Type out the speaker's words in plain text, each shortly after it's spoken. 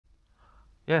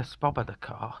Yes, Bob had a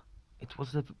car. It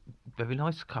was a very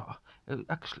nice car. It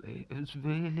was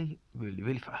really, really,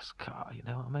 really fast car, you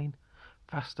know what I mean?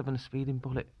 Faster than a speeding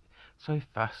bullet. So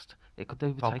fast, it could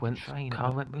overtake a train.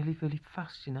 Car went really, really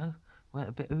fast, you know? Went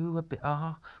a bit ooh, a bit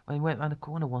ah. When he went round the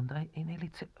corner one day, he nearly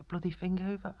tipped the bloody thing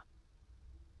over.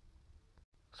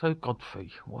 So,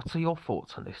 Godfrey, what are your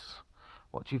thoughts on this?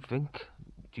 What do you think?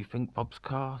 Do you think Bob's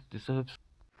car deserves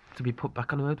to be put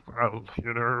back on the road? Well,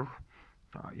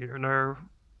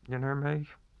 you know me.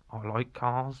 I like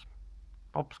cars.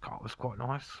 Bob's car was quite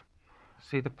nice.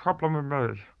 See, the problem with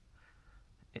me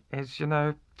is,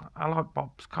 I like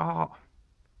Bob's car.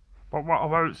 But what I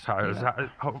won't say is that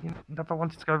I never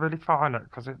wanted to go really far in it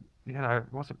because it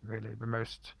wasn't really the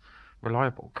most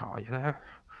reliable car,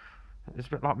 It's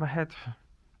a bit like my head.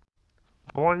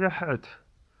 By your head.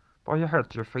 By your head,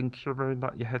 do you think you mean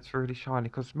that your head's really shiny?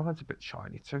 Because mine's a bit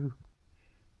shiny too.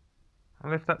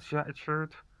 And if that's your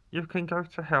attitude, you can go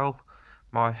to hell.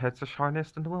 My head's the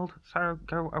shiniest in the world, so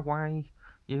go away,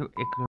 you ignorant.